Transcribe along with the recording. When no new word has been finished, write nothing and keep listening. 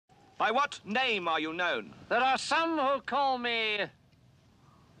By what name are you known? There are some who call me...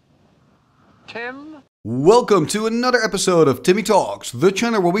 Tim? Welcome to another episode of Timmy Talks, the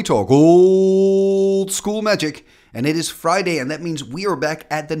channel where we talk old school magic. And it is Friday, and that means we are back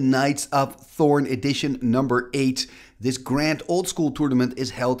at the Knights of Thorn edition number 8. This grand old school tournament is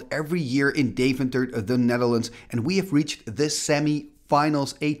held every year in Deventer, the Netherlands, and we have reached the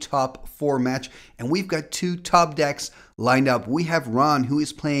semi-finals, a top 4 match, and we've got 2 top decks lined up. We have Ron, who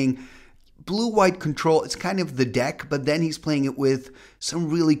is playing blue-white control. It's kind of the deck, but then he's playing it with some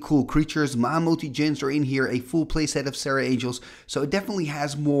really cool creatures. Mahamoti Djinns are in here, a full playset of Serra Angels, so it definitely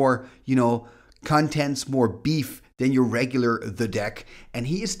has more, contents, more beef than your regular the deck. And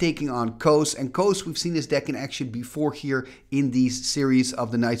he is taking on Koos, and Koos, we've seen this deck in action before here in these series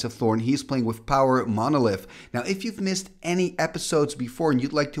of the Knights of Thorn. He's playing with Power Monlith. Now, if you've missed any episodes before and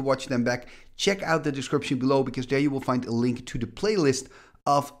you'd like to watch them back, check out the description below, because there you will find a link to the playlist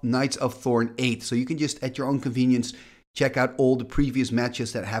of Knights of Thorn 8. So you can just, at your own convenience, check out all the previous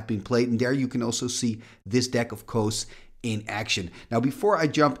matches that have been played. And there you can also see this deck of Koos in action. Now, before I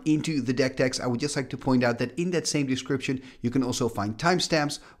jump into the deck text, I would just like to point out that in that same description, you can also find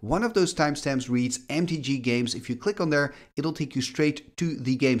timestamps. One of those timestamps reads MTG Games. If you click on there, it'll take you straight to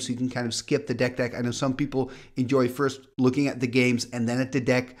the game, so you can kind of skip the deck tag. I know some people enjoy first looking at the games and then at the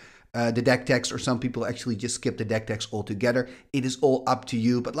deck text, or some people actually just skip the deck text altogether. It is all up to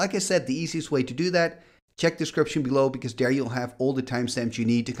you. But like I said, the easiest way to do that, check description below, because there you'll have all the timestamps you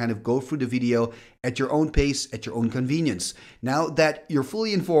need to kind of go through the video at your own pace, at your own convenience. Now that you're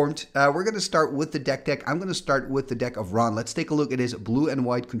fully informed, we're going to start with the deck deck. I'm going to start with the deck of Ron. Let's take a look at his blue and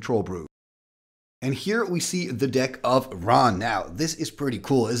white control brew. And here we see the deck of Ron. Now, this is pretty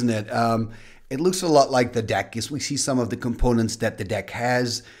cool, isn't it? It looks a lot like the deck, as we see some of the components that the deck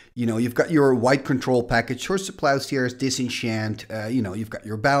has. You've got your white control package, Source of Plowshares, Disenchant, you've got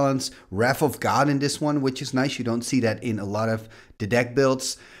your balance, Wrath of God in this one, which is nice. You don't see that in a lot of the deck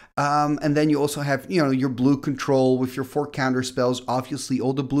builds. And then you also have, your blue control with your 4 counter spells, obviously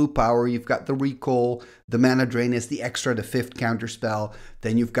all the blue power. You've got the recall, the mana drain is the extra, the 5th counter spell.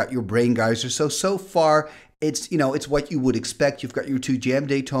 Then you've got your Brain Geyser. So far, it's, it's what you would expect. You've got your 2 Jam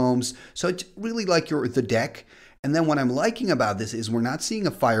Day tomes. So it's really like the deck. And then what I'm liking about this is we're not seeing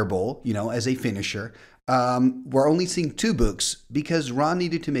a Fireball, as a finisher. We're only seeing 2 books, because Ron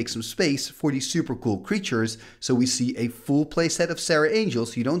needed to make some space for these super cool creatures. So we see a full playset of Serra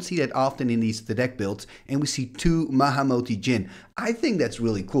Angels. You don't see that often in the deck builds. And we see 2 Mahamoti Djinn. I think that's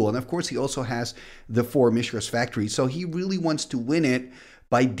really cool. And of course, he also has the 4 Mishra's Factory. So he really wants to win it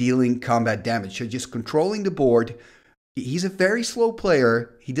by dealing combat damage. So just controlling the board. He's a very slow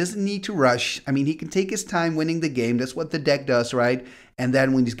player. He doesn't need to rush. I mean, he can take his time winning the game. That's what the deck does, right? And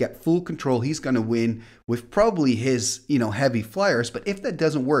then when he's got full control, he's going to win with probably his, heavy flyers. But if that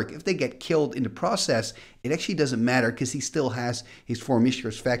doesn't work, if they get killed in the process, it actually doesn't matter, because he still has his 4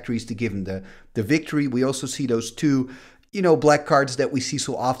 Mishra's Factories to give him the victory. We also see those 2 black cards that we see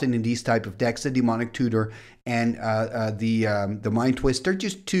so often in these type of decks, the Demonic Tutor and the Mind Twist. They're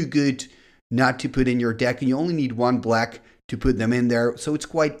just too good not to put in your deck, and you only need 1 black to put them in there. So it's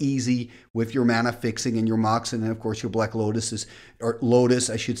quite easy with your mana fixing and your Mox, and then of course your Black Lotuses, or Lotus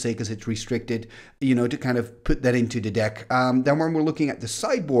I should say, because it's restricted, to kind of put that into the deck. Then when we're looking at the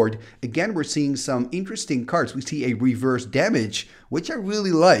sideboard, again, we're seeing some interesting cards. We see a reverse damage, which I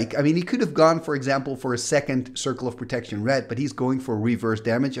really like. I mean, he could have gone, for example, for a 2nd Circle of Protection red, but he's going for reverse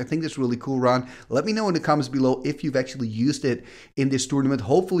damage. I think that's really cool, Ron. Let me know in the comments below if you've actually used it in this tournament.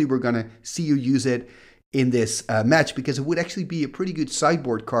 Hopefully we're going to see you use it in this match, because it would actually be a pretty good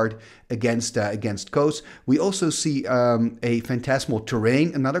sideboard card against Koos. We also see a Phantasmal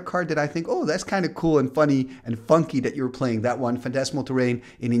Terrain, another card that I think, oh, that's kind of cool and funny and funky that you're playing that one. Phantasmal Terrain,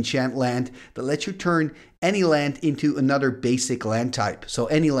 an enchant land that lets you turn any land into another basic land type. So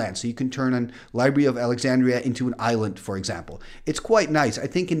any land. So you can turn a Library of Alexandria into an island, for example. It's quite nice. I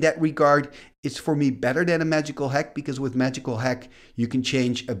think in that regard, it's for me better than a Magical Hack, because with Magical Hack, you can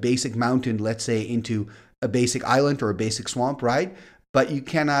change a basic mountain, let's say, into a basic island or a basic swamp, right? But you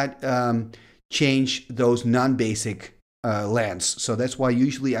cannot change those non-basic lands. So that's why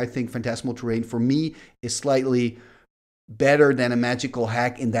usually I think Phantasmal Terrain for me is slightly better than a Magical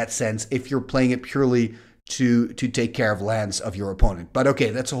Hack in that sense, if you're playing it purely to take care of lands of your opponent. But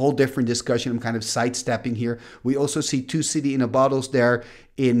okay, that's a whole different discussion. I'm kind of sidestepping here. We also see 2 City in a Bottles there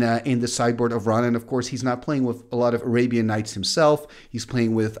in the sideboard of Ron. And of course, he's not playing with a lot of Arabian Nights himself. He's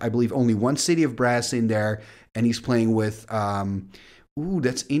playing with, I believe, only 1 City of Brass in there. And he's playing with Ooh,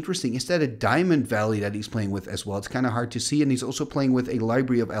 that's interesting. Is that a Diamond Valley that he's playing with as well? It's kind of hard to see. And he's also playing with a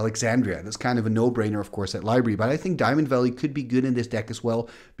Library of Alexandria. That's kind of a no-brainer, of course, at Library. But I think Diamond Valley could be good in this deck as well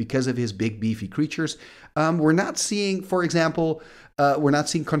because of his big, beefy creatures. We're not seeing, for example, we're not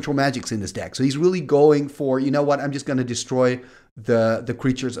seeing Control Magics in this deck. So he's really going for, you know what, I'm just going to destroy the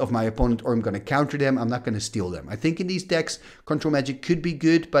creatures of my opponent, or I'm going to counter them. I'm not going to steal them. I think in these decks, Control Magic could be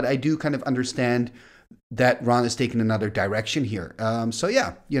good, but I do kind of understand that Ron is taking another direction here. So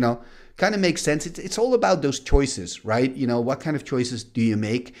yeah, kind of makes sense. It's all about those choices, right? What kind of choices do you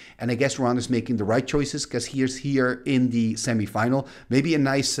make? And I guess Ron is making the right choices because he's here in the semifinal. Maybe a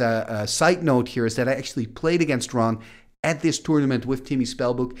nice side note here is that I actually played against Ron at this tournament with Timmy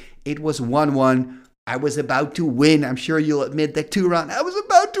Spellbook. It was 1-1. I was about to win. I'm sure you'll admit that too, Ron. I was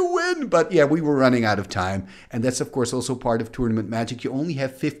about to win. But yeah, we were running out of time. And that's, of course, also part of tournament magic. You only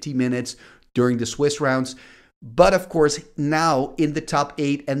have 50 minutes during the Swiss rounds. But of course, now in the top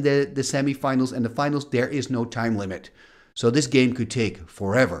 8 and the semifinals and the finals, there is no time limit. So this game could take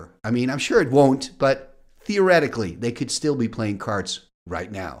forever. I mean, I'm sure it won't, but theoretically, they could still be playing cards right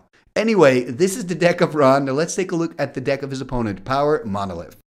now. Anyway, this is the deck of Ron. Now let's take a look at the deck of his opponent, Power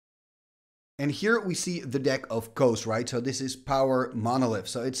Monolith. And here we see the deck of Koos, right? So this is Power Monolith.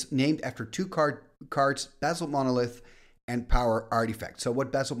 So it's named after two cards, Basalt Monolith and Power Artifact. So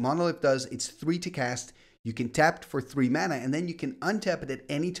what Basalt Monolith does, it's 3 to cast. You can tap it for 3 mana, and then you can untap it at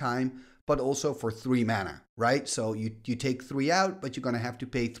any time, but also for 3 mana, right? So you take 3 out, but you're going to have to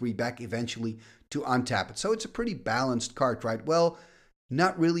pay 3 back eventually to untap it. So it's a pretty balanced card, right? Well,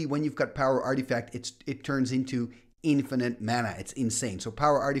 not really. When you've got Power Artifact, it turns into infinite mana. It's insane. So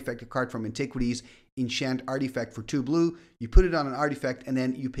Power Artifact, a card from Antiquities, enchant artifact for 2 blue. You put it on an artifact, and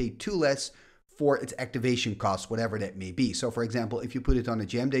then you pay 2 less for its activation cost, whatever that may be. So for example, if you put it on a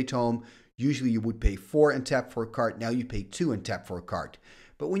Gem Day Tome, usually you would pay 4 and tap for a card. Now you pay 2 and tap for a card.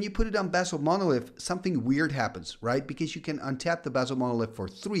 But when you put it on Basalt Monolith, something weird happens, right? Because you can untap the Basalt Monolith for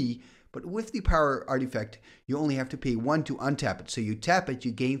 3, but with the Power Artifact, you only have to pay 1 to untap it. So you tap it,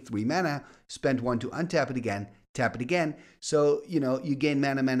 you gain 3 mana, spend 1 to untap it again, tap it again. So, you gain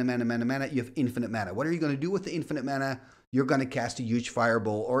mana, you have infinite mana. What are you going to do with the infinite mana? You're going to cast a huge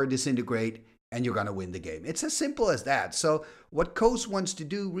Fireball or a Disintegrate, and you're going to win the game. It's as simple as that. So what Koos wants to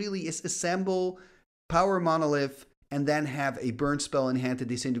do really is assemble Power Monolith and then have a burn spell in hand to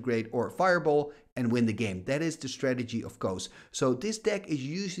Disintegrate or Fireball and win the game. That is the strategy of Koos. So this deck is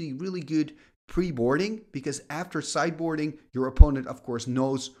usually really good pre-boarding because after sideboarding, your opponent, of course,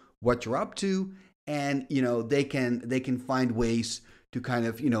 knows what you're up to, and they can find ways to kind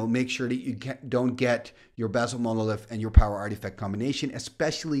of, make sure that you don't get your Basalt Monolith and your Power Artifact combination,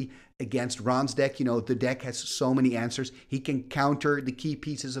 especially against Ron's deck. The deck has so many answers. He can counter the key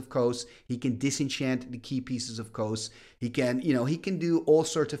pieces of Koos. He can disenchant the key pieces of Koos. He can, he can do all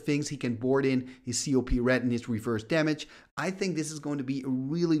sorts of things. He can board in his COP red and his reverse damage. I think this is going to be a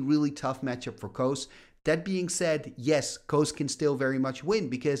really, really tough matchup for Koos. That being said, yes, Koos can still very much win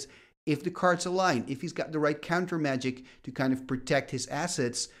because if the cards align, if he's got the right counter magic to kind of protect his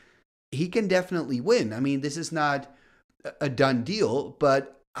assets, he can definitely win. I mean, this is not a done deal,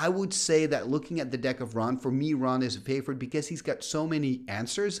 but I would say that looking at the deck of Ron, for me, Ron is a favorite because he's got so many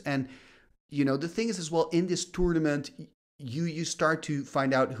answers. And, the thing is as well, in this tournament, you start to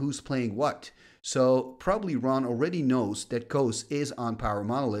find out who's playing what. So probably Ron already knows that Koos is on Power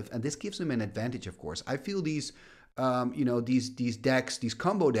Monolith, and this gives him an advantage, of course. I feel these decks, these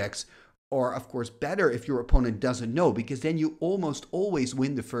combo decks, are of course better if your opponent doesn't know, because then you almost always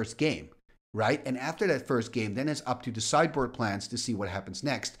win the first game, right? And after that first game, then it's up to the sideboard plans to see what happens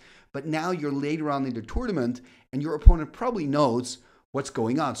next. But now you're later on in the tournament, and your opponent probably knows what's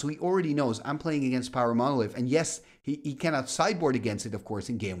going on. So he already knows I'm playing against Power Monolith, and yes, he cannot sideboard against it, of course,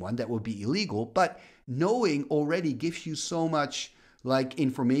 in game 1. That would be illegal. But knowing already gives you so much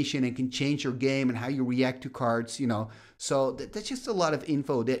information and can change your game and how you react to cards, So that's just a lot of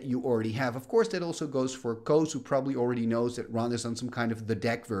info that you already have. Of course, that also goes for Koos, who probably already knows that Ron is on some kind of the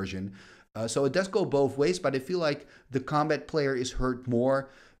deck version. So it does go both ways, but I feel like the combat player is hurt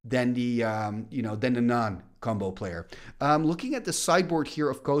more than the than the non-combo player. Looking at the sideboard here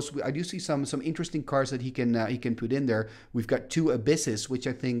of Koos, I do see some interesting cards that he can put in there. We've got 2 Abysses, which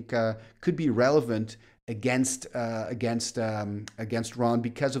I think could be relevant against Ron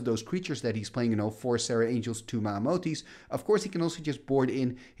because of those creatures that he's playing, 4 Serra Angels, 2 Mahamotis. Of course, he can also just board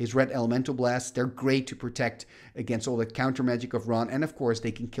in his red Elemental Blasts. They're great to protect against all the counter magic of Ron, and of course,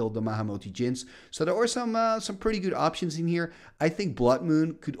 they can kill the Mahamoti Djinns. So there are some pretty good options in here. I think Blood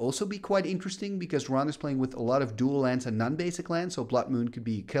Moon could also be quite interesting because Ron is playing with a lot of dual lands and non-basic lands, so Blood Moon could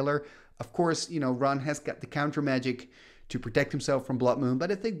be a killer. Of course, Ron has got the counter magic to protect himself from Blood Moon,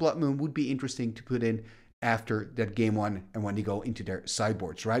 but I think Blood Moon would be interesting to put in after that game 1 and when they go into their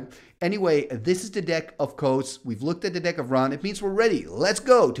sideboards, right? Anyway, this is the deck of KOTh. We've looked at the deck of Ron. It means we're ready. Let's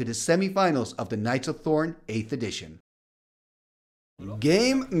go to the semifinals of the Knights of Thorn 8th edition.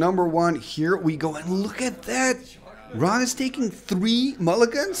 Game number 1, here we go, and look at that. Ron is taking 3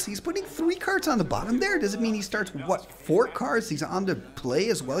 mulligans. He's putting 3 cards on the bottom there. Does it mean he starts, what, 4 cards? He's on the play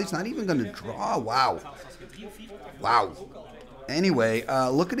as well. He's not even going to draw. Wow. Wow. Anyway,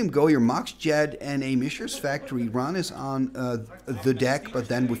 look at him go here. Mox Jed and a Mishra's Factory. Ron is on the deck, but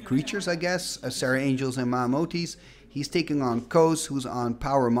then with creatures, I guess. Sarah Angels and Mahamotis. He's taking on KOS, who's on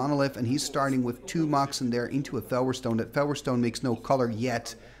Power Monolith, and he's starting with 2 Mox in there into a Felwar. That Felwar makes no color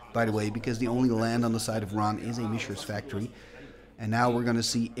yet, by the way, because the only land on the side of Ron is a Mishra's Factory. And now we're going to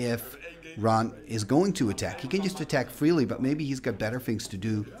see if Ron is going to attack. He can just attack freely, but maybe he's got better things to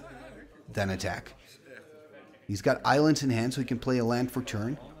do than attack. He's got islands in hand, so he can play a land for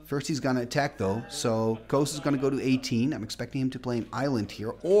turn. First, he's going to attack, though. So, KOS is going to go to 18. I'm expecting him to play an island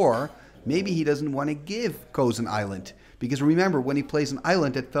here. Or, maybe he doesn't want to give KOS an island. Because remember, when he plays an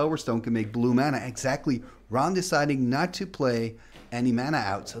island, that Felwar can make blue mana. Exactly. Ron deciding not to play any mana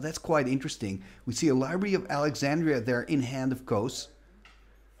out. So, that's quite interesting. We see a Library of Alexandria there in hand of KOS.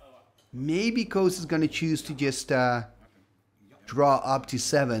 Maybe KOS is going to choose to just draw up to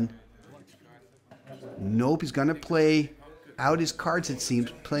 7. Nope, he's going to play out his cards, it seems,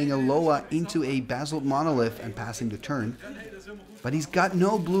 playing a Loa into a Basalt Monolith and passing the turn. But he's got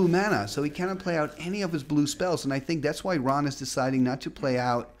no blue mana, so he cannot play out any of his blue spells, and I think that's why Ron is deciding not to play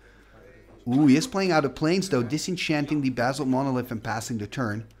out. Ooh, he is playing out of Plains, though, disenchanting the Basalt Monolith and passing the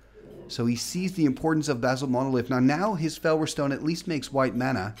turn. So he sees the importance of Basalt Monolith. Now his Felwar at least makes white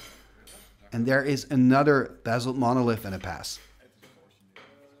mana, and there is another Basalt Monolith and a pass.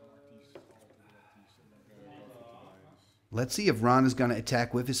 Let's see if Ron is going to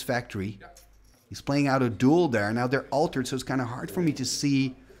attack with his factory. He's playing out a duel there. Now they're altered, so it's kind of hard for me to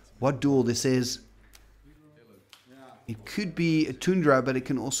see what duel this is. It could be a Tundra, but it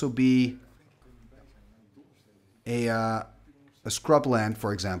can also be a scrub land,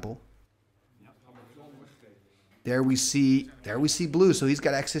 for example. There we see blue, so he's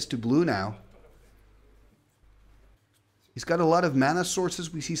got access to blue now. He's got a lot of mana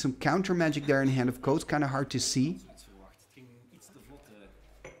sources. We see some counter magic there in hand of KOTh. Kind of hard to see.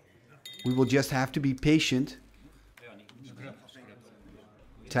 We will just have to be patient.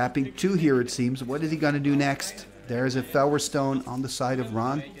 Tapping 2 here, it seems. What is he going to do next? There's a Felwar on the side of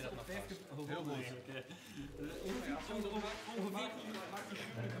Ron.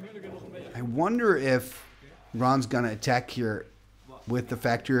 I wonder if Ron's going to attack here with the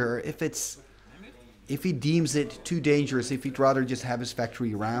factory, or if he deems it too dangerous, if he'd rather just have his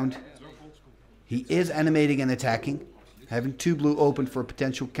factory around. He is animating and attacking. Having 2 blue open for a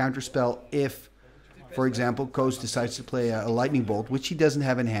potential counterspell if, for example, KOS decides to play a lightning bolt, which he doesn't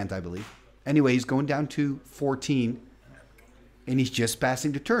have in hand, I believe. Anyway, he's going down to 14, and he's just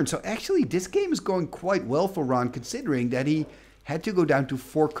passing the turn. So actually, this game is going quite well for Ron, considering that he had to go down to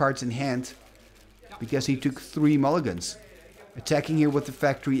 4 cards in hand because he took 3 mulligans. Attacking here with the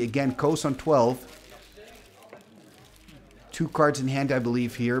factory, again, KOS on 12. 2 cards in hand, I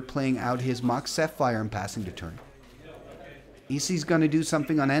believe, here, playing out his Mox Sapphire and passing the turn. EC's going to do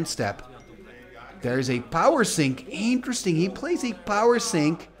something on end step. There's a power sink. Interesting. He plays a power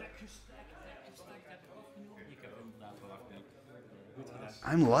sink.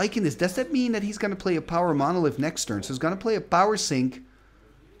 I'm liking this. Does that mean that he's going to play a Power Monolith next turn? So he's going to play a power sink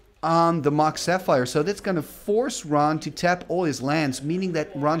on the Mox Sapphire. So that's going to force Ron to tap all his lands, meaning that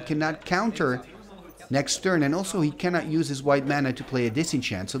Ron cannot counter next turn. And also he cannot use his white mana to play a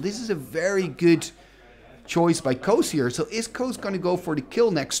disenchant. So this is a very good choice by KOS here. So is KOS going to go for the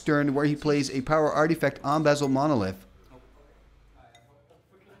kill next turn where he plays a power artifact on Basalt Monolith?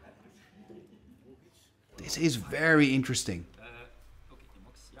 This is very interesting.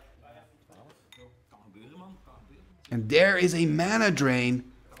 And there is a mana drain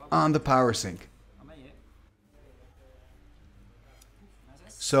on the power sink.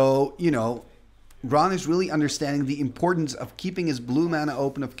 So, you know, Ron is really understanding the importance of keeping his blue mana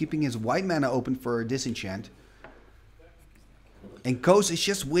open, of keeping his white mana open for a disenchant. And KOS is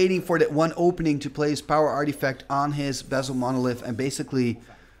just waiting for that one opening to play his power artifact on his Basalt Monolith and basically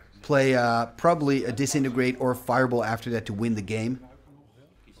play probably a disintegrate or a fireball after that to win the game.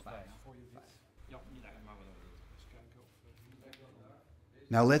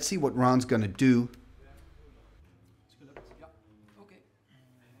 Now let's see what Ron's going to do.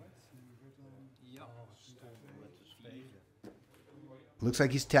 Looks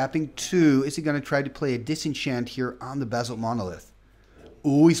like he's tapping 2. Is he going to try to play a disenchant here on the Basalt Monolith?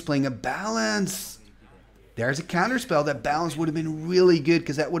 Ooh, he's playing a balance. There's a counterspell. That balance would have been really good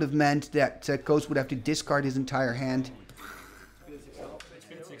because that would have meant that Koos would have to discard his entire hand.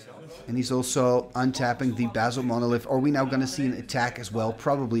 And he's also untapping the Basalt Monolith. Are we now going to see an attack as well?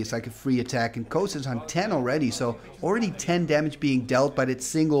 Probably. It's like a free attack. And Koos is on 10 already. So already 10 damage being dealt by that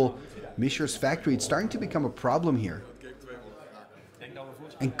single Mishra's Factory. It's starting to become a problem here.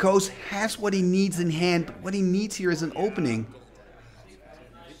 And Koos has what he needs in hand. But what he needs here is an opening.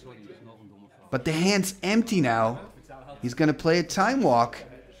 But the hand's empty now. He's going to play a Time Walk.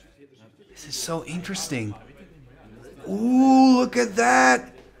 This is so interesting. Ooh, look at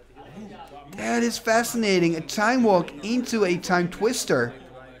that. That is fascinating. A Time Walk into a Time Twister.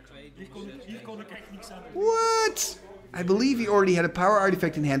 What? I believe he already had a power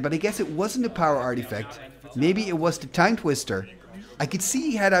artifact in hand, but I guess it wasn't a power artifact. Maybe it was the Time Twister. I could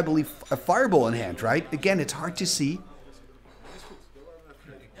see he had, I believe, a Fireball in hand, right? Again, it's hard to see.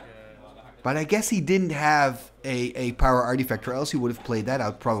 But I guess he didn't have a power artifact, or else he would have played that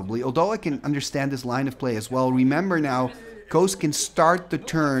out probably. Although I can understand this line of play as well. Remember now, Koos can start the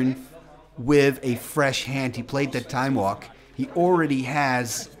turn with a fresh hand. He played that Time Walk. He already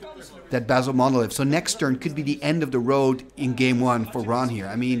has that Basalt Monolith. So next turn could be the end of the road in game 1 for Ron here.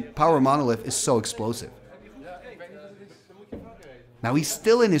 I mean, Power Monolith is so explosive. Now he's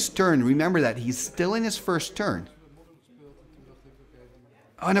still in his turn. Remember that. He's still in his first turn.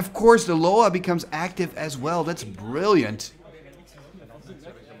 And of course, the Loa becomes active as well. That's brilliant.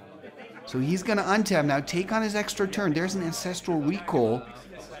 So he's going to untap now, take on his extra turn. There's an Ancestral Recall.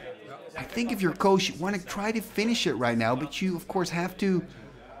 I think if you're Koos, you want to try to finish it right now, but you, of course, have to...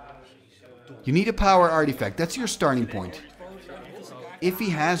 You need a power artifact. That's your starting point. If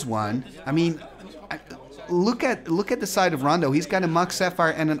he has one, I mean, look at the side of Rondo. He's got a Mox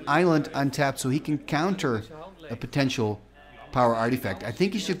Sapphire and an Island untapped, so he can counter a potential power artifact. I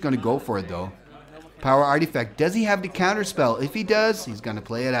think he's just going to go for it, though. Power artifact. Does he have the counter spell? If he does, he's going to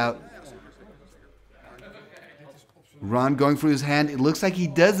play it out. Ron going through his hand. It looks like he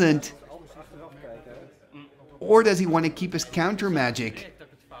doesn't. Or does he want to keep his counter magic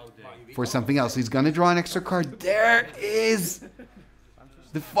for something else? He's going to draw an extra card. There is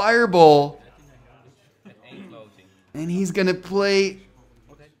the Fireball. And he's going to play...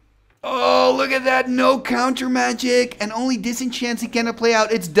 Oh, look at that. No counter magic. And only disenchants he cannot play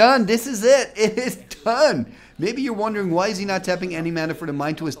out. It's done. This is it. It is done. Maybe you're wondering why is he not tapping any mana for the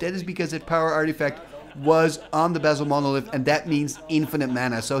Mind Twist. That is because that power artifact was on the Basalt Monolith, and that means infinite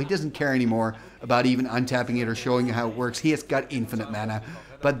mana. So he doesn't care anymore about even untapping it or showing you how it works. He has got infinite mana.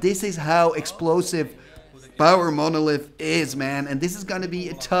 But this is how explosive Power Monolith is, man. And this is going to be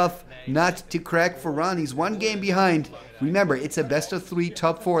a tough nut to crack for Ron. He's one game behind. Remember, it's a best of 3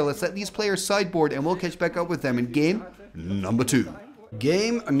 top 4. Let's let these players sideboard, and we'll catch back up with them in game number 2.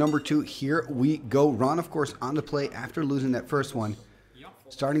 Game number 2, here we go. Ron, of course, on the play after losing that first one.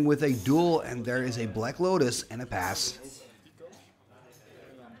 Starting with a duel, and there is a Black Lotus and a pass.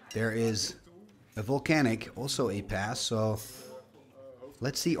 There is a Volcanic, also a pass. So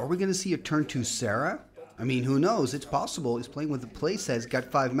let's see, are we going to see a turn 2 Sarah? I mean, who knows? It's possible. He's playing with the playset. He's got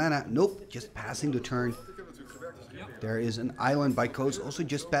 5 mana. Nope, just passing the turn. There is an Island by Koos, also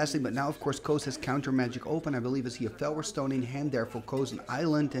just passing. But now, of course, Koos has counter magic open. I believe I see a Felwar Stone in hand there for Koos and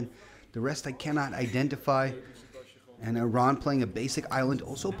Island. And the rest I cannot identify. And Ron playing a basic Island,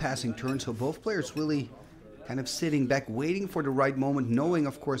 also passing turn. So both players really kind of sitting back, waiting for the right moment, knowing,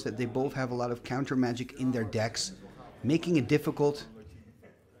 of course, that they both have a lot of counter magic in their decks, making it difficult.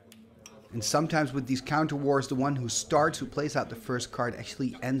 And sometimes with these counter wars, the one who starts, who plays out the first card,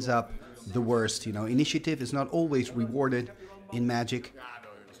 actually ends up the worst. You know, initiative is not always rewarded in Magic.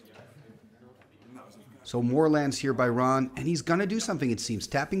 So more lands here by Ron, and he's gonna do something, it seems.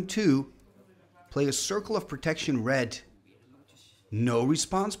 Tapping 2. Play a Circle of Protection red. No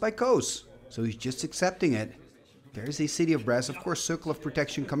response by Koos. So he's just accepting it. There's a City of Brass. Of course, Circle of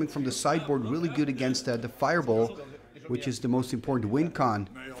Protection coming from the sideboard. Really good against the Fireball, which is the most important win con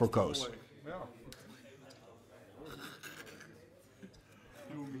for Koos.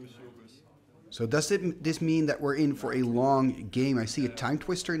 So does this mean that we're in for a long game? I see a Time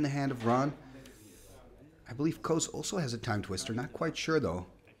Twister in the hand of Ron. I believe Koos also has a Time Twister. Not quite sure, though.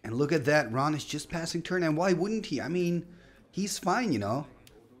 And look at that, Ron is just passing turn, and why wouldn't he? I mean, he's fine, you know.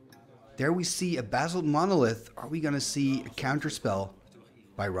 There we see a Basalt Monolith. Are we going to see a counterspell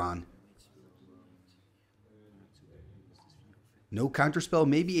by Ron? No counterspell,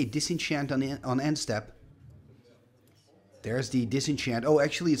 maybe a disenchant on end step. There's the disenchant. Oh,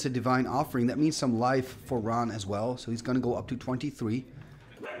 actually, it's a divine offering. That means some life for Ron as well. So he's going to go up to 23.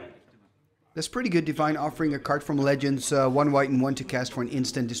 That's pretty good. Divine offering, a card from Legends. 1 white and 1 to cast for an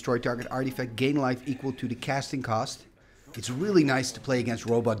instant. Destroy target artifact. Gain life equal to the casting cost. It's really nice to play against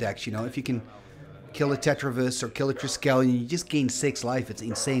robot decks, you know. If you can kill a Tetravis or kill a Triskelion, you just gain 6 life. It's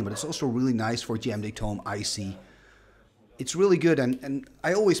insane. But it's also really nice for GMD Tome, Icy. It's really good, and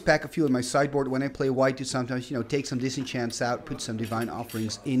I always pack a few in my sideboard when I play white to sometimes, you know, take some disenchants out, put some divine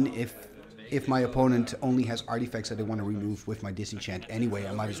offerings in if my opponent only has artifacts that they want to remove with my disenchant anyway.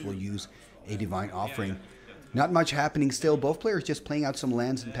 I might as well use a divine offering. Not much happening still. Both players just playing out some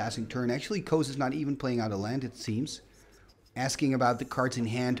lands and passing turn. Actually, Koos is not even playing out a land, it seems. Asking about the cards in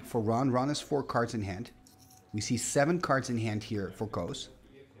hand for Ron. Ron has 4 cards in hand. We see 7 cards in hand here for Koos.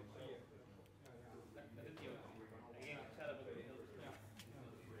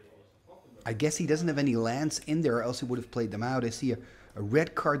 I guess he doesn't have any lands in there, or else he would have played them out. I see a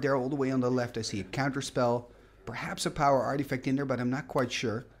red card there all the way on the left. I see a counterspell, perhaps a power artifact in there, but I'm not quite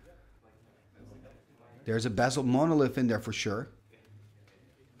sure. There's a Basalt Monolith in there for sure.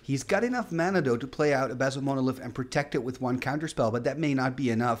 He's got enough mana, though, to play out a Basalt Monolith and protect it with 1 counterspell, but that may not be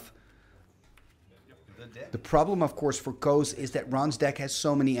enough. The problem, of course, for Koos is that Ron's deck has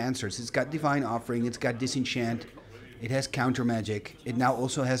so many answers. It's got Divine Offering, it's got Disenchant, it has Counter Magic. It now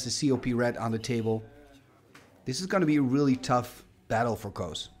also has the COP Red on the table. This is going to be a really tough battle for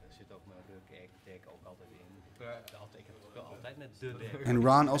Koos. And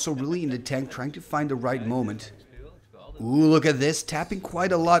Ron also really in the tank, trying to find the right moment. Ooh, look at this. Tapping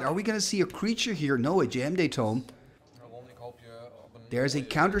quite a lot. Are we going to see a creature here? No, a GMD Tome. There's a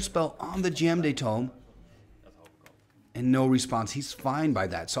counterspell on the GMD Tome. And no response. He's fine by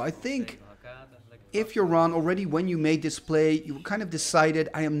that. So I think if you're Ron, already when you made this play, you kind of decided,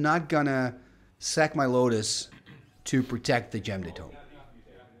 I am not going to sack my Lotus to protect the GMD Tome.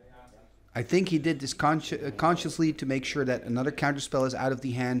 I think he did this consciously to make sure that another counterspell is out of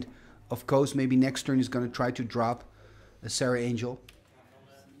the hand of Koos. Maybe next turn he's going to try to drop a Sarah Angel.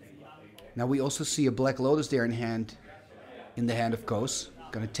 Now we also see a Black Lotus there in hand, in the hand of Koos.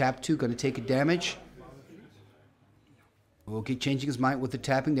 Going to tap 2, going to take a damage. Okay, changing his mind with the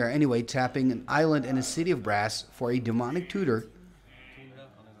tapping there. Anyway, tapping an island and a City of Brass for a Demonic Tutor.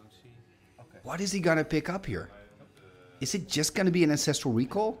 What is he going to pick up here? Is it just going to be an Ancestral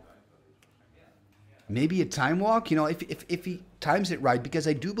Recall? Maybe a Time Walk? You know, if he times it right, because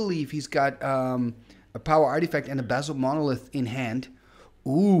I do believe he's got a Power Artifact and a Basalt Monolith in hand.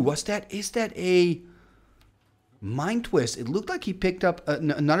 Ooh, what's that? Is that a Mind Twist? It looked like he picked up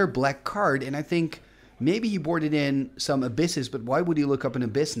another black card, and I think maybe he boarded in some Abysses, but why would he look up an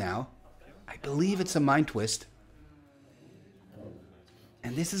Abyss now? I believe it's a Mind Twist.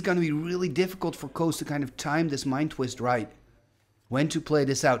 And this is going to be really difficult for Koos to kind of time this Mind Twist right. When to play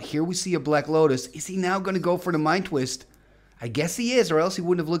this out. Here we see a Black Lotus. Is he now going to go for the Mind Twist? I guess he is, or else he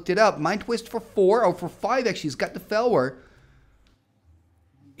wouldn't have looked it up. Mind Twist for 4, or for 5 actually. He's got the Felwar.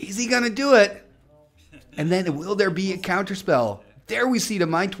 Is he going to do it? And then will there be a counterspell? There we see the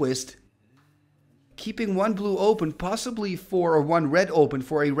Mind Twist. Keeping 1 blue open, possibly for, or 1 red open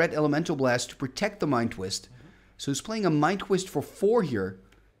for a red Elemental Blast to protect the Mind Twist. So he's playing a Mind Twist for 4 here.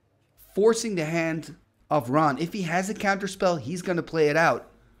 Forcing the hand of Ron. If he has a counterspell, he's going to play it out.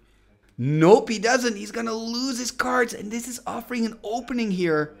 Nope, he doesn't. He's going to lose his cards. And this is offering an opening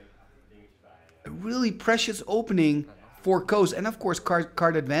here. A really precious opening for Koos. And of course,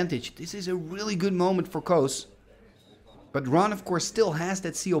 card advantage. This is a really good moment for Koos. But Ron, of course, still has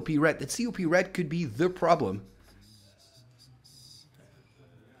that COP Red. That COP Red could be the problem.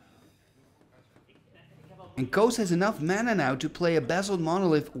 And Koos has enough mana now to play a Basalt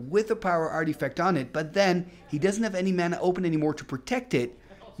Monolith with a Power Artifact on it. But then he doesn't have any mana open anymore to protect it.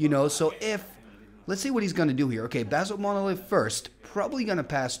 You know, so if... Let's see what he's going to do here. Okay, Basalt Monolith first. Probably going to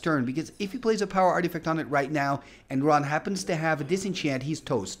pass turn. Because if he plays a Power Artifact on it right now and Ron happens to have a Disenchant, he's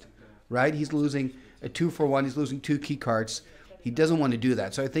toast. Right? He's losing a 2-for-1. He's losing 2 key cards. He doesn't want to do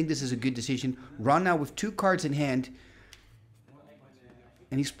that. So I think this is a good decision. Ron now with 2 cards in hand.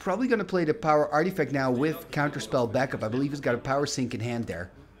 And he's probably going to play the Power Artifact now with Counterspell backup. I believe he's got a Power Sink in hand there.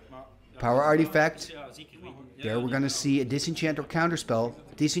 Power Artifact. There we're going to see a Disenchant or Counterspell.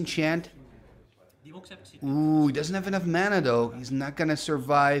 Disenchant. Ooh, he doesn't have enough mana though. He's not going to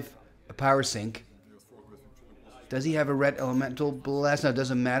survive a Power Sink. Does he have a red Elemental Blast? No, it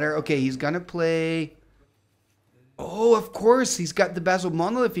doesn't matter. Okay, he's going to play... Oh, of course. He's got the Basalt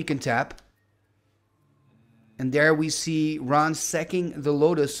Monolith he can tap. And there we see Ron sacking the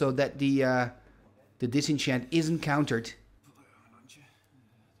Lotus so that the Disenchant isn't countered.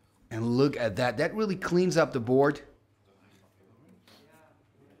 And look at that. That really cleans up the board.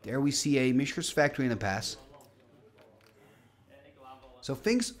 There we see a Mishra's Factory in a pass. So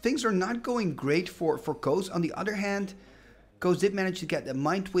things are not going great for KOTh. On the other hand, KOTh did manage to get the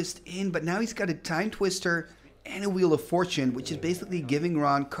Mind Twist in, but now he's got a Time Twister and a Wheel of Fortune, which is basically giving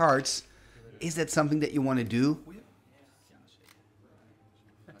Ron cards. Is that something that you want to do?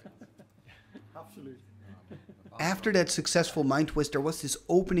 After that successful Mind Twist, there was this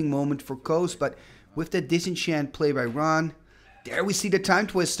opening moment for KOTh, but with that Disenchant play by Ron, there we see the Time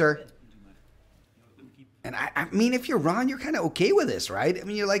Twister. And I mean, if you're Ron, you're kind of okay with this, right? I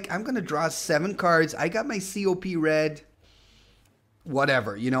mean, you're like, I'm going to draw 7 cards. I got my COP red.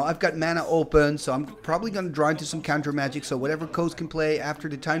 Whatever, you know, I've got mana open, so I'm probably going to draw into some counter magic. So whatever KOTh can play after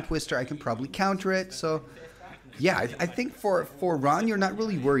the Time Twister, I can probably counter it. So, yeah, I think for Ron, you're not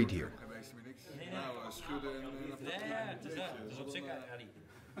really worried here.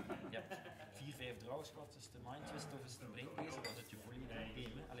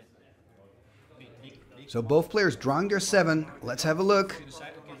 So both players drawing their 7. Let's have a look.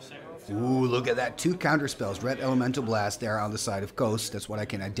 Ooh, look at that. 2 counter spells. Red Elemental Blast there on the side of KOTh. That's what I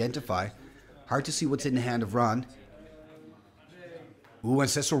can identify. Hard to see what's in the hand of Ron. Ooh,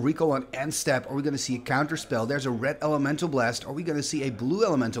 Ancestral Recall on end step. Are we going to see a counter spell? There's a Red Elemental Blast. Are we going to see a Blue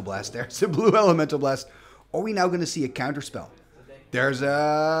Elemental Blast? There's a Blue Elemental Blast. Are we now going to see a counter spell? There's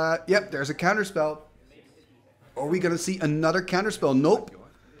a... Yep, there's a counter spell. Are we going to see another counter spell? Nope.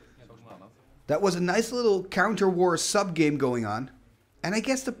 That was a nice little counter war sub game going on. And I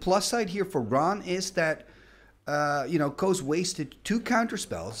guess the plus side here for Ron is that, you know, KOTh wasted 2 counter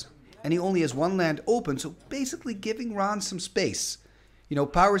spells, and he only has 1 land open, so basically giving Ron some space. You know,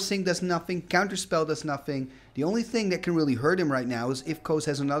 Power Sync does nothing, counter spell does nothing. The only thing that can really hurt him right now is if KOTh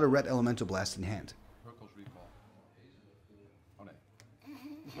has another Red Elemental Blast in hand.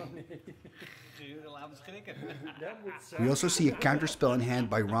 We also see a counter spell in hand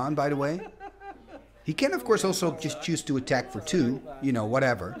by Ron, by the way. He can, of course, also just choose to attack for 2, you know,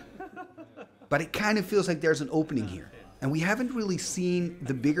 whatever. But it kind of feels like there's an opening here. And we haven't really seen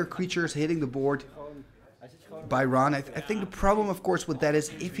the bigger creatures hitting the board by Ron. I think the problem, of course, with that is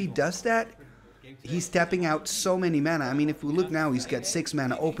if he does that, he's tapping out so many mana. I mean, if we look now, he's got 6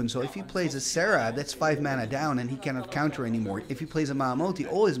 mana open. So if he plays a Serra, that's 5 mana down, and he cannot counter anymore. If he plays a Mahamoti,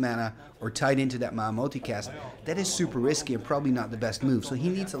 all his mana are tied into that Mahamoti cast. That is super risky and probably not the best move. So he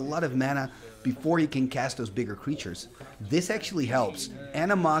needs a lot of mana before he can cast those bigger creatures. This actually helps.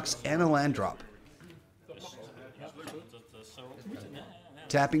 And a Mox and a land drop.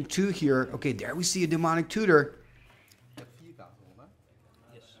 Tapping 2 here. Okay, there we see a Demonic Tutor.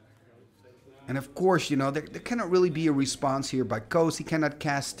 And of course, you know, there cannot really be a response here by KOTh. He cannot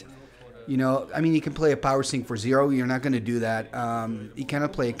cast, you know, I mean, he can play a Power Sync for 0. You're not going to do that. He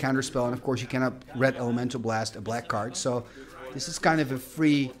cannot play a counter spell. And of course, you cannot Red Elemental Blast a black card. So this is kind of a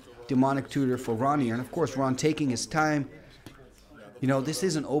free Demonic Tutor for Ron here. And of course, Ron taking his time. You know, this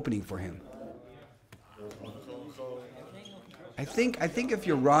is an opening for him. I think if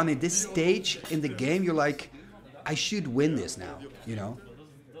you're Ron at this stage in the game, you're like, I should win this now, you know.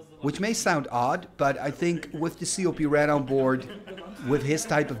 Which may sound odd, but I think with the COP red on board, with his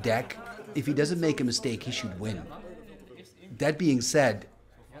type of deck, if he doesn't make a mistake, he should win. That being said,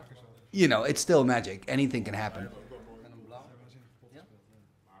 you know, it's still Magic. Anything can happen.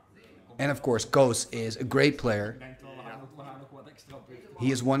 And of course, KOTh is a great player. He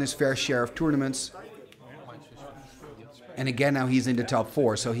has won his fair share of tournaments. And again, now he's in the top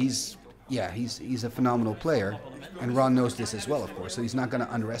 4, so he's a phenomenal player. And Ron knows this as well, of course, so he's not going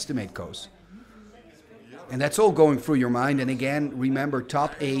to underestimate KOTh. And that's all going through your mind. And again, remember,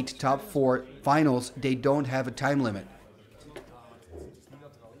 top 8, top 4 finals, they don't have a time limit.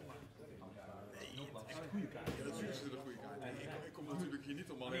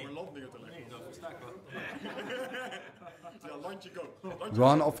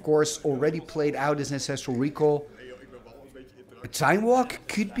 Ron, of course, already played out his Ancestral Recall. A Time Walk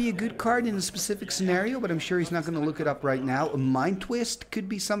could be a good card in a specific scenario, but I'm sure he's not going to look it up right now. A Mind Twist could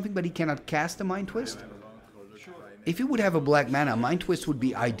be something, but he cannot cast a Mind Twist. If he would have a black mana, a Mind Twist would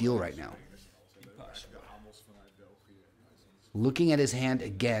be ideal right now. Looking at his hand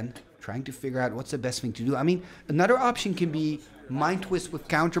again, trying to figure out what's the best thing to do. I mean, another option can be Mind Twist with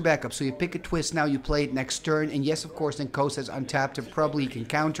counter backup. So you pick a twist, now you play it next turn. And yes, of course, then KOTh has untapped and probably he can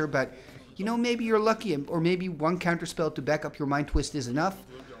counter, but you know, maybe you're lucky, or maybe 1 counter spell to back up your Mind Twist is enough.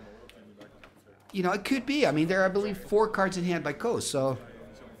 You know, it could be. I mean, there are, I believe, 4 cards in hand by KOTh, so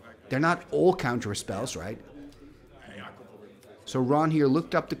they're not all counter spells, right? So Ron here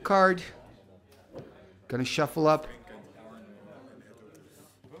looked up the card. Gonna shuffle up.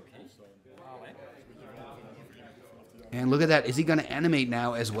 And look at that. Is he going to animate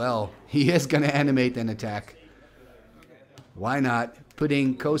now as well? He is going to animate and attack. Why not?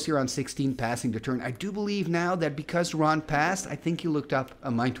 Putting Koos here on 16, passing the turn. I do believe now that because Ron passed, I think he looked up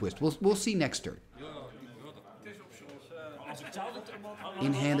a Mind Twist. We'll see next turn.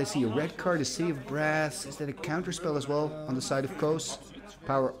 In hand, I see a red card, a Sea of Brass. Is that a counterspell as well on the side of Koos?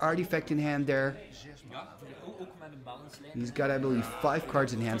 Power Artifact in hand there. He's got, I believe, 5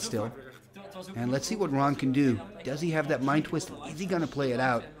 cards in hand still. And let's see what Ron can do. Does he have that Mind Twist? Is he going to play it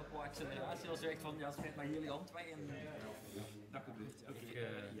out?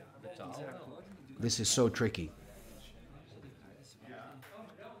 This is so tricky.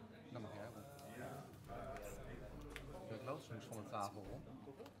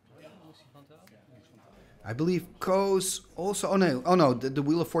 I believe Koos also... Oh no, the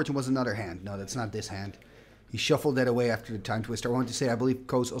Wheel of Fortune was another hand. No, that's not this hand. He shuffled that away after the Time Twister. I wanted to say I believe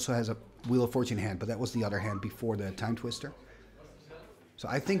Koos also has a Wheel of Fortune hand, but that was the other hand before the Time Twister. So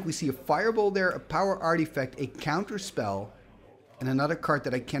I think we see a Fireball there, a Power Artifact, a Counter Spell, and another card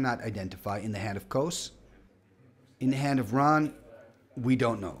that I cannot identify in the hand of Koos. In the hand of Ron, we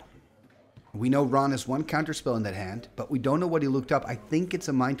don't know. We know Ron has 1 Counter Spell in that hand, but we don't know what he looked up. I think it's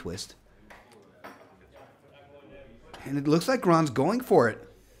a Mind Twist. And it looks like Ron's going for it.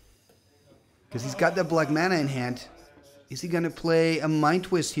 Because he's got that black mana in hand. Is he going to play a Mind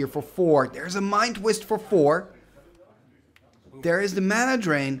Twist here for 4? There's a Mind Twist for 4. There is the Mana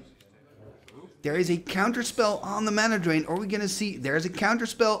Drain. There is a Counterspell on the Mana Drain. Or are we going to see... There's a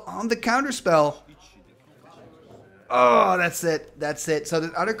Counterspell on the Counterspell. Oh, that's it. That's it. So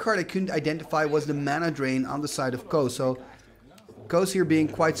the other card I couldn't identify was the Mana Drain on the side of Koos. So Koos here being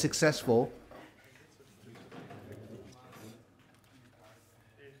quite successful.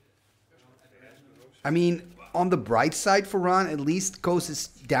 I mean, on the bright side for Ron, at least Koos is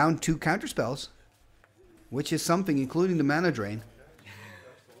down 2 counterspells, which is something, including the Mana Drain.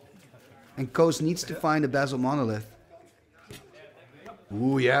 And Koos needs to find a VIII Monolith.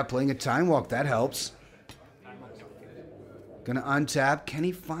 Ooh, yeah, playing a Time Walk, that helps. Gonna untap. Can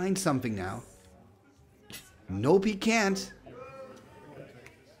he find something now? Nope, he can't.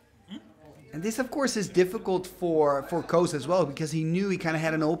 And this, of course, is difficult for Koos as well, because he knew he kind of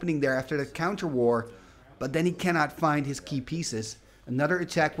had an opening there after the counter war, but then he cannot find his key pieces. Another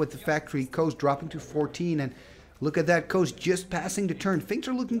attack with the factory, Koos dropping to 14, and look at that, Koos just passing the turn. Things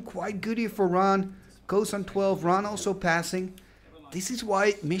are looking quite good here for Ron. Koos on 12, Ron also passing. This is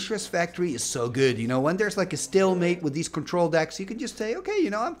why Mishra's Factory is so good. You know, when there's like a stalemate with these control decks, you can just say, okay, you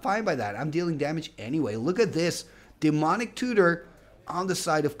know, I'm fine by that. I'm dealing damage anyway. Look at this. Demonic Tutor on the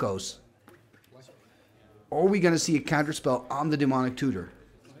side of Koos. Or are we going to see a counterspell on the Demonic Tutor?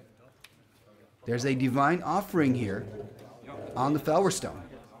 There's a Divine Offering here on the Felwerstone.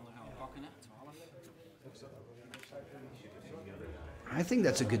 I think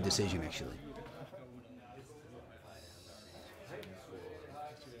that's a good decision, actually.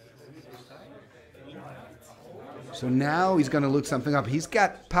 So now he's going to look something up. He's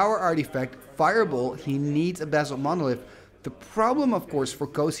got Power Artifact, Fireball. He needs a VIII Monolith. The problem, of course, for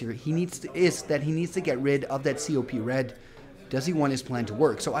Koos here, is that he needs to get rid of that COP red. Does he want his plan to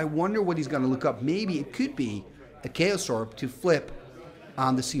work? So I wonder what he's going to look up. Maybe it could be a Chaos Orb to flip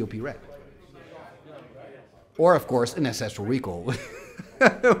on the COP red. Or, of course, an Ancestral Recall,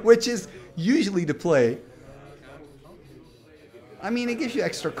 which is usually the play. I mean, it gives you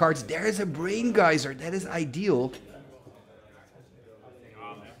extra cards. There is a Brain Geyser. That is ideal.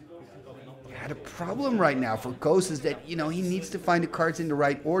 The problem right now for Koos is that, you know, he needs to find the cards in the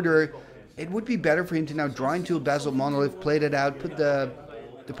right order. It would be better for him to now draw into a VIII Monolith, play that out, put the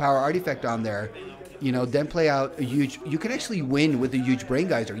Power Artifact on there, you know, then play out a huge... You can actually win with a huge Brain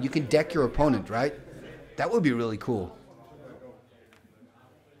Geyser. You can deck your opponent, right? That would be really cool.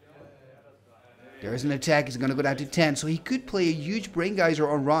 There's an attack. He's going to go down to 10. So he could play a huge Brain Geyser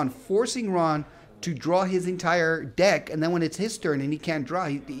on Ron, forcing Ron to draw his entire deck, and then when it's his turn and he can't draw,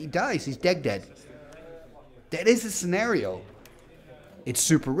 he dies. He's deck dead. That is a scenario. It's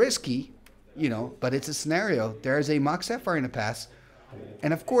super risky, you know, but it's a scenario. There is a Mox Sapphire in the pass.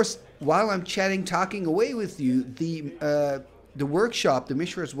 And of course, while I'm chatting, talking away with you, the workshop, the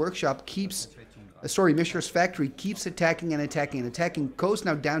Mishra's workshop keeps... Mishra's Factory keeps attacking and attacking and attacking. Koos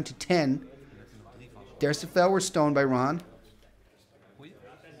now down to 10. There's the Felwerstone by Ron.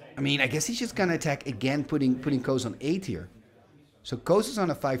 I mean, I guess he's just going to attack again, putting Koos on 8 here. So Koos is on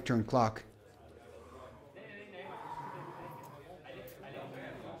a 5-turn clock.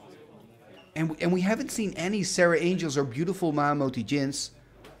 And we haven't seen any Sarah Angels or beautiful Mahamoti Jins,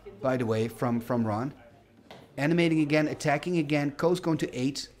 by the way, from Ron. Animating again, attacking again. Koos going to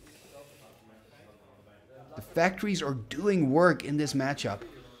 8. The The factories are doing work in this matchup.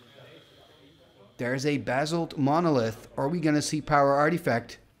 There's a Basalt Monolith. Are we going to see Power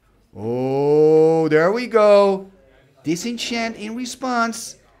Artifact? Oh, there we go. Disenchant in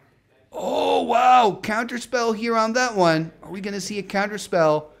response. Oh, wow. Counterspell here on that one. Are we going to see a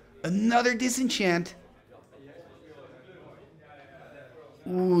counterspell? Another Disenchant.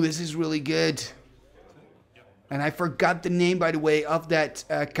 Ooh, this is really good. And I forgot the name, by the way, of that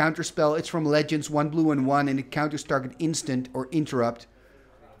counterspell. It's from Legends, 1 blue and 1, and it counters target instant or interrupt.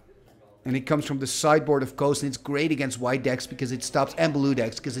 And it comes from the sideboard of Koos, and it's great against white decks because it stops, and blue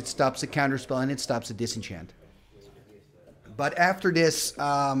decks, because it stops a counterspell and it stops a disenchant. But after this,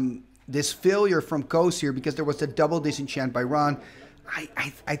 this failure from Koos here, because there was a double disenchant by Ron,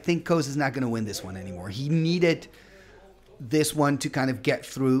 I think Koos is not going to win this one anymore. He needed this one to kind of get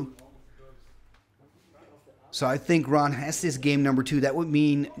through. So I think Ron has this game number 2. That would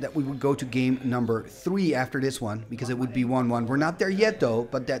mean that we would go to game number 3 after this one, because it would be 1-1. We're not there yet, though,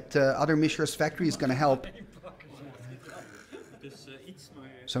 but that other Mishra's Factory is going to help.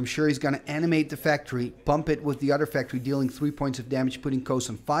 So I'm sure he's going to animate the factory, pump it with the other factory, dealing 3 points of damage, putting Koos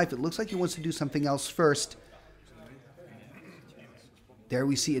on 5. It looks like he wants to do something else first. There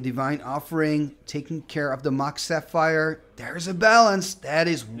we see a Divine Offering, taking care of the Mock Sapphire. There's a balance. That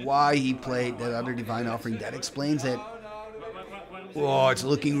is why he played that other Divine Offering. That explains it. Oh, it's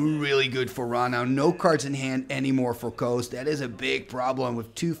looking really good for Ron now. No cards in hand anymore for Koos. That is a big problem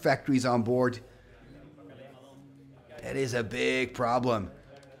with 2 factories on board. That is a big problem.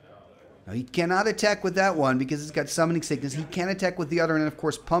 Now, he cannot attack with that one because it's got Summoning Sickness. He can attack with the other and, of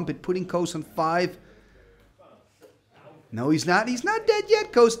course, pump it, putting Koos on 5. No, he's not. He's not dead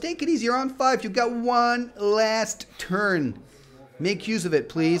yet, Koos. Take it easy. You're on 5. You've got one last turn. Make use of it,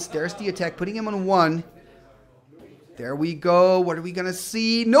 please. There's the attack, putting him on 1. There we go. What are we going to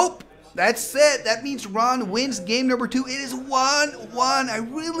see? Nope. That's it. That means Ron wins game number 2. It is 1-1. I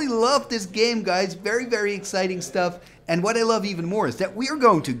really love this game, guys. Very, very exciting stuff. And what I love even more is that we are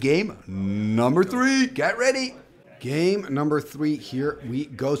going to game number 3. Get ready. Game number 3, here we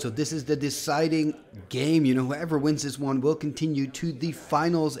go. So this is the deciding game. You know, whoever wins this one will continue to the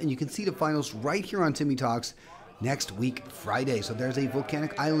finals. And you can see the finals right here on Timmy Talks next week, Friday. So there's a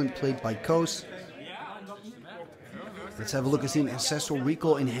Volcanic Island played by Koos. Let's have a look at an Ancestral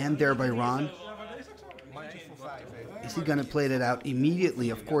Recall in hand there by Ron. Is he going to play that out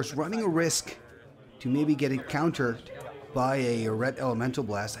immediately? Of course, running a risk to maybe get it countered by a Red Elemental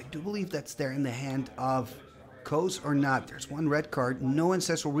Blast. I do believe that's there in the hand of Koos or not. There's one red card, no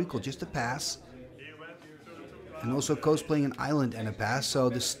Ancestral Recall, just a pass. And also Koos playing an island and a pass, so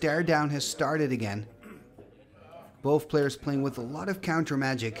the stare down has started again. Both players playing with a lot of counter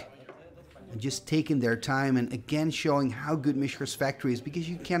magic and just taking their time, and again showing how good Mishra's Factory is, because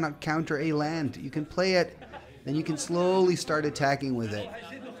you cannot counter a land. You can play it, then you can slowly start attacking with it.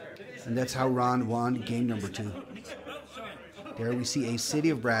 And that's how Ron won game number 2. There we see a City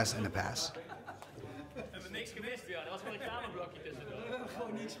of Brass and a pass.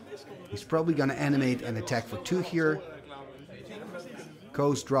 He's probably going to animate and attack for 2 here.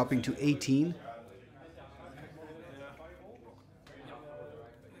 Koos dropping to 18.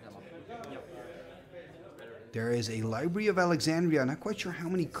 There is a Library of Alexandria. Not quite sure how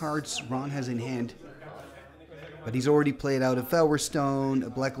many cards Ron has in hand. But he's already played out a Felwar, a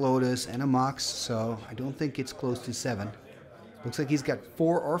Black Lotus, and a Mox. So I don't think it's close to 7. Looks like he's got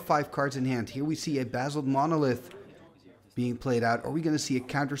 4 or 5 cards in hand. Here we see a Basalt Monolith being played out. Are we going to see a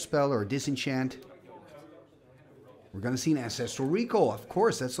counterspell or a disenchant? We're going to see an Ancestral Recall. Of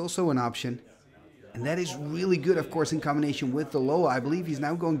course, that's also an option. And that is really good, of course, in combination with the Loa. I believe he's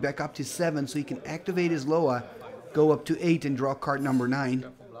now going back up to 7, so he can activate his Loa, go up to 8 and draw card number 9.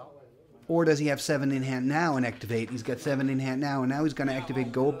 Or does he have 7 in hand now and activate? He's got 7 in hand now, and now he's going to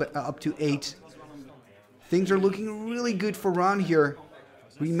activate, go up to 8. Things are looking really good for Ron here.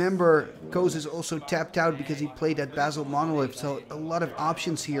 Remember, Koos is also tapped out because he played that Basalt Monolith, so a lot of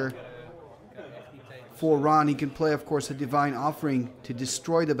options here for Ron. He can play, of course, a Divine Offering to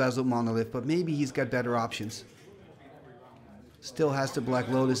destroy the Basalt Monolith, but maybe he's got better options. Still has the Black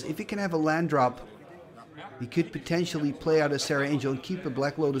Lotus. If he can have a land drop, he could potentially play out a Serra Angel and keep the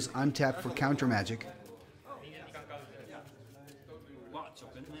Black Lotus untapped for counter magic.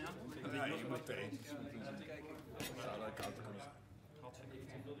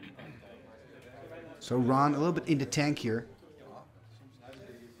 So Ron a little bit in the tank here.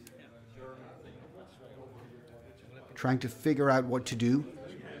 Trying to figure out what to do.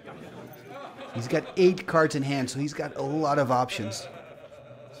 He's got 8 cards in hand, so he's got a lot of options.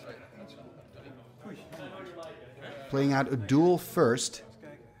 Playing out a duel first.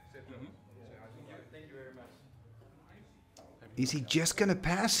 Is he just going to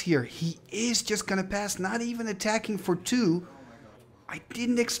pass here? He is just going to pass, not even attacking for 2. I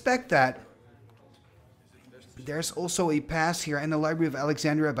didn't expect that. There's also a pass here and the Library of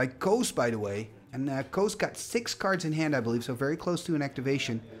Alexandria by Koos, by the way. And Koos got 6 cards in hand, I believe, so very close to an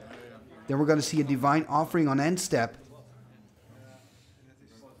activation. Then we're going to see a Divine Offering on end step.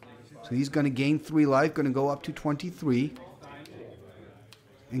 So he's going to gain 3 life, going to go up to 23.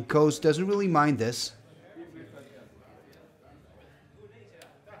 And Koos doesn't really mind this.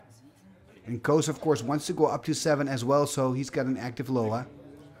 And Koos, of course, wants to go up to 7 as well, so he's got an active Loa.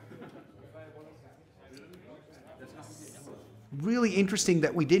 Really interesting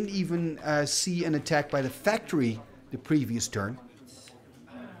that we didn't even see an attack by the factory the previous turn.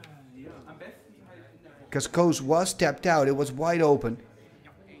 Because Koos was tapped out, it was wide open.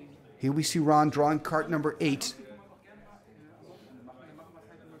 Here we see Ron drawing card number 8.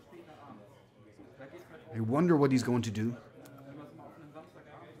 I wonder what he's going to do.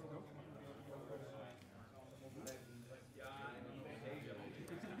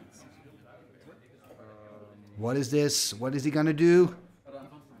 What is this? What is he going to do?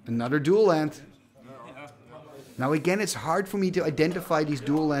 Another dual land. Now again, it's hard for me to identify these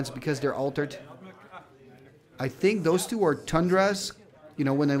dual lands because they're altered. I think those 2 are Tundras, you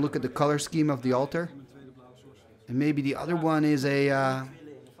know, when I look at the color scheme of the altar. And maybe the other one is a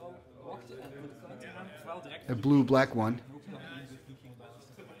blue-black one.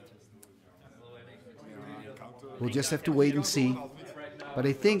 We'll just have to wait and see. But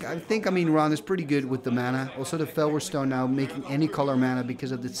I think Ron is pretty good with the mana. Also the Felwar Stone now making any color mana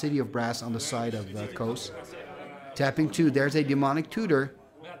because of the City of Brass on the side of Koos. Tapping 2, there's a Demonic Tutor.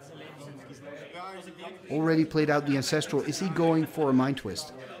 Already played out the Ancestral. Is he going for a Mind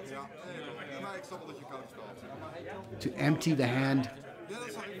Twist? To empty the hand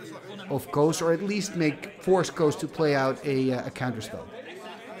of Koos, or at least force Koos to play out a counterspell.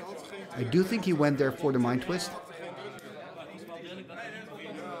 I do think he went there for the Mind Twist.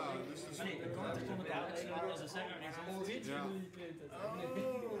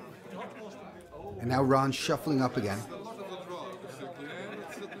 And now Ron's shuffling up again.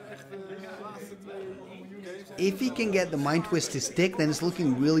 If he can get the Mind Twist to stick, then it's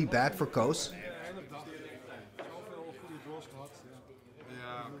looking really bad for Koos.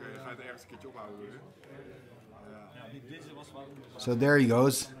 So there he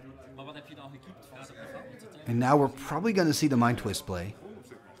goes. And now we're probably going to see the Mind Twist play.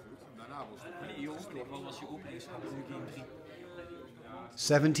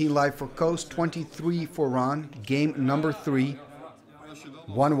 $17 life for Koos, 23 for Ron. Game number 3,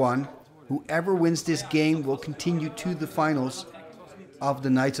 1-1. Whoever wins this game will continue to the finals of the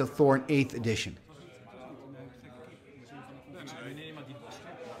Knights of Thorn 8th edition.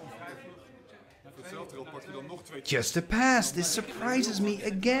 Just a pass. This surprises me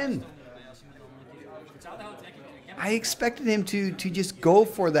again. I expected him to just go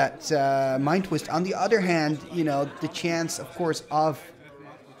for that Mind Twist. On the other hand, you know, the chance, of course, of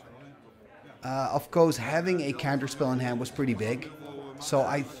Koos having a counterspell in hand was pretty big. So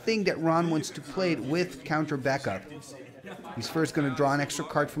I think that Ron wants to play it with counter backup. He's first going to draw an extra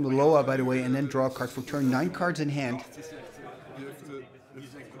card from the Loa, by the way, and then draw a card for turn. 9 cards in hand.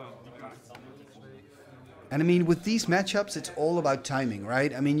 And I mean, with these matchups, it's all about timing,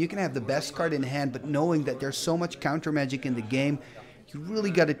 right? I mean, you can have the best card in hand, but knowing that there's so much counter magic in the game, you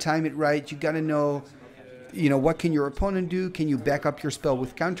really got to time it right. You got to know, you know, what can your opponent do? Can you back up your spell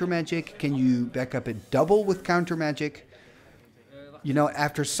with counter magic? Can you back up it double with counter magic? You know,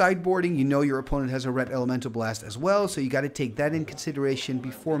 after sideboarding, you know your opponent has a red Elemental Blast as well, so you got to take that in consideration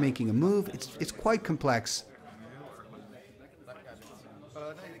before making a move. It's quite complex.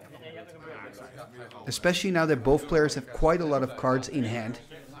 Especially now that both players have quite a lot of cards in hand.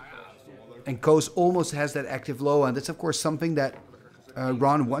 And Koos almost has that active Loa, and that's of course something that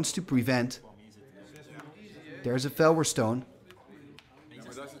Ron wants to prevent. There's a Felwar Stone.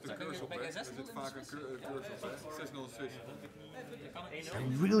 I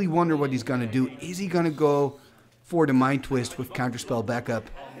really wonder what he's going to do. Is he going to go for the Mind Twist with Counterspell backup?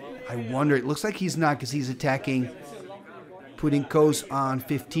 I wonder. It looks like he's not because he's attacking, putting Koos on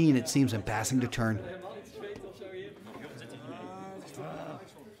 15, it seems, and passing the turn.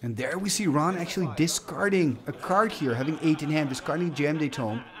 And there we see Ron actually discarding a card here, having 8 in hand, discarding Jam Day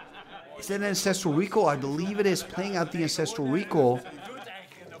Tome. Is that an Ancestral Recall? I believe it is, playing out the Ancestral Recall.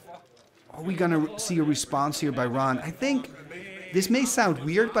 Are we going to see a response here by Ron? I think this may sound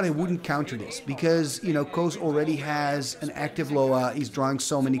weird, but I wouldn't counter this because, you know, Koos already has an active Loa. He's drawing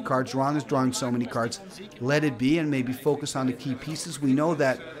so many cards. Ron is drawing so many cards. Let it be and maybe focus on the key pieces. We know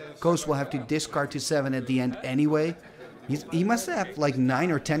that Koos will have to discard to 7 at the end anyway. He must have like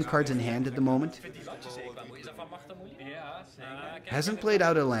 9 or 10 cards in hand at the moment. Hasn't played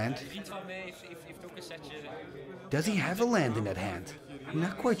out a land. Does he have a land in that hand? I'm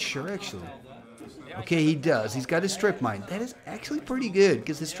not quite sure actually. Okay, he does. He's got a strip mine. That is actually pretty good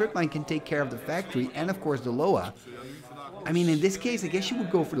because the strip mine can take care of the factory and of course the Loa. I mean, in this case, I guess you would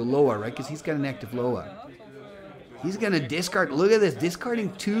go for the Loa, right? Because he's got an active Loa. He's going to discard. Look at this.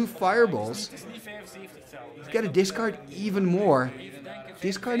 Discarding 2 fireballs. He's got to discard even more.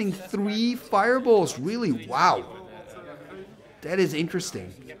 Discarding 3 fireballs. Really? Wow. That is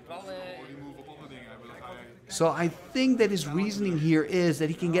interesting. So I think that his reasoning here is that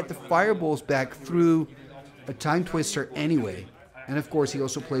he can get the fireballs back through a time twister anyway. And of course, he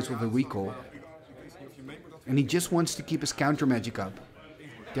also plays with a recall. And he just wants to keep his counter magic up.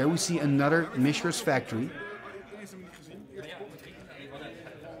 There we see another Mishra's Factory.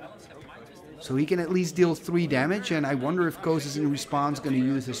 So he can at least deal 3 damage, and I wonder if Koos is in response going to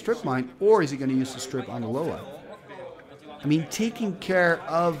use his strip mine, or is he going to use the strip on the Loa? I mean, taking care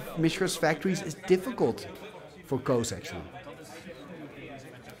of Mishra's Factories is difficult for Koos actually.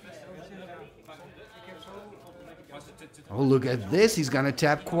 Oh, look at this. He's going to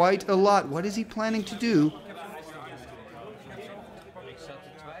tap quite a lot. What is he planning to do?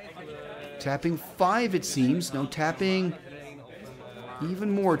 Tapping 5, it seems. No, tapping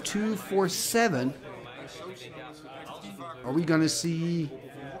even more. 2, 4, 7. Are we going to see...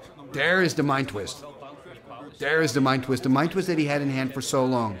 There is the Mind Twist. There is the Mind Twist. The Mind Twist that he had in hand for so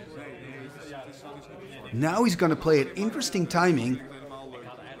long. Now he's going to play it. Interesting timing.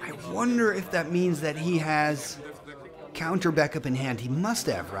 I wonder if that means that he has counter backup in hand. He must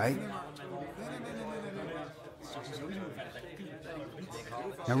have, right?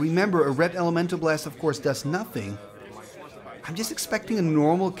 Now remember, a red Elemental Blast, of course, does nothing. I'm just expecting a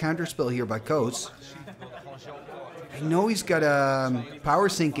normal counterspell here by Koos. I know he's got a Power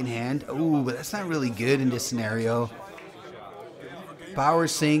Sink in hand. Ooh, but that's not really good in this scenario. Power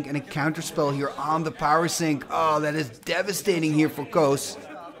Sink and a counterspell here on the Power Sink. Oh, that is devastating here for Koos.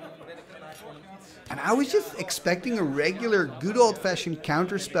 And I was just expecting a regular, good old-fashioned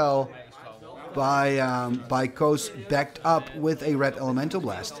counterspell by Koos backed up with a red Elemental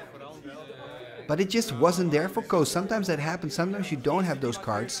Blast. But it just wasn't there for Koos. Sometimes that happens. Sometimes you don't have those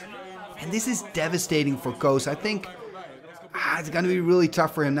cards. And this is devastating for Koos. I think it's going to be really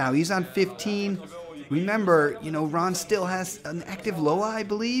tough for him now. He's on 15. Remember, you know, Ron still has an active Loa, I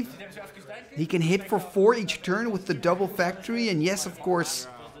believe. He can hit for 4 each turn with the double factory. And yes, of course,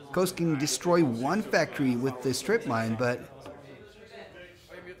 Koos can destroy 1 factory with the strip mine, but...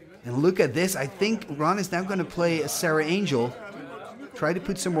 And look at this. I think Ron is now going to play a Sarah Angel. Try to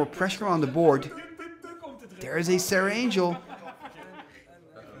put some more pressure on the board. There is a Sarah Angel.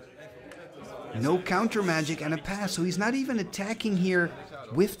 No counter magic and a pass. So he's not even attacking here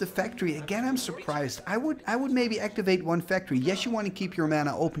with the factory. Again, I'm surprised. I would maybe activate 1 factory. Yes, you want to keep your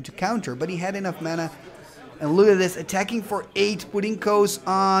mana open to counter, but he had enough mana. And look at this. Attacking for 8, putting Koos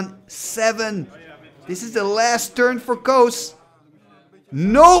on 7. This is the last turn for Koos.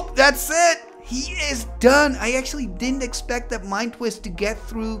 Nope, that's it. He is done. I actually didn't expect that Mind Twist to get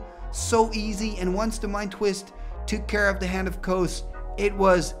through so easy. And once the Mind Twist took care of the hand of Koos, it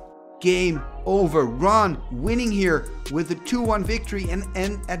was game over. Ron winning here with a 2-1 victory and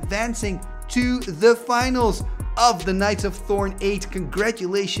advancing to the finals of the Knights of Thorn 8.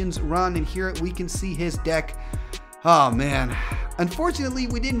 Congratulations, Ron. And here we can see his deck. Oh, man. Unfortunately,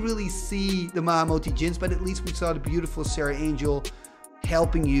 we didn't really see the Mahamoti Jins, but at least we saw the beautiful Sarah Angel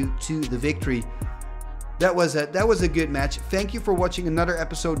helping you to the victory. That was a good match. Thank you for watching another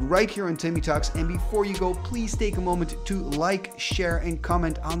episode right here on Timmy Talks. And before you go, please take a moment to like, share, and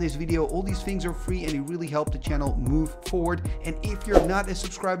comment on this video. All these things are free and they really help the channel move forward. And if you're not a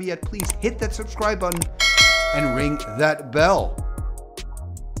subscriber yet, please hit that subscribe button and ring that bell.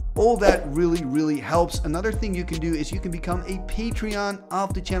 All that really helps. Another thing you can do is you can become a Patreon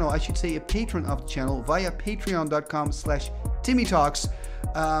of the channel. I should say a patron of the channel via patreon.com/TimmyTalks.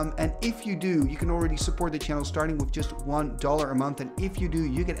 And if you do, you can already support the channel starting with just $1 a month. And if you do,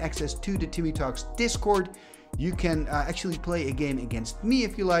 you get access to the Timmy Talks Discord. You can actually play a game against me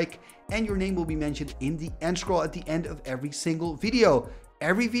if you like, and your name will be mentioned in the end scroll at the end of every single video.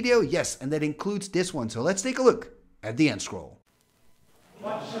 Every video, yes, and that includes this one. So let's take a look at the end scroll.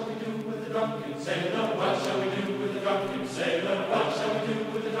 What shall we do with the drunken sailor? What shall we do with the drunken sailor? What shall we do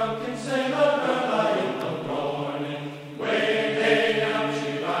with the drunken sailor? Early in the morning, way hey, and up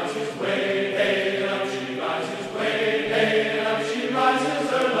she rises. Way hey, and up she rises. Way hey, and up she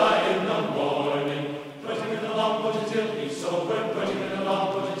rises. Early in the morning, putting in the longboat until he's sober. Putting in the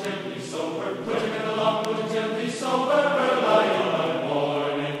longboat until he's sober. Putting in the longboat until he's sober.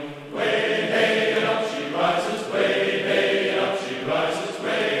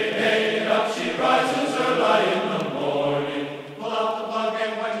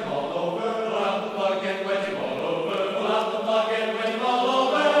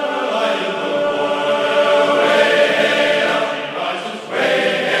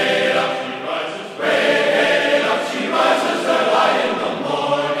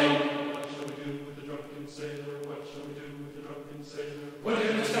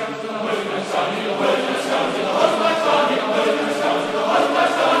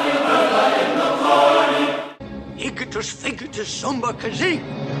 just think it is Samba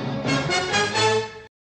Kazee.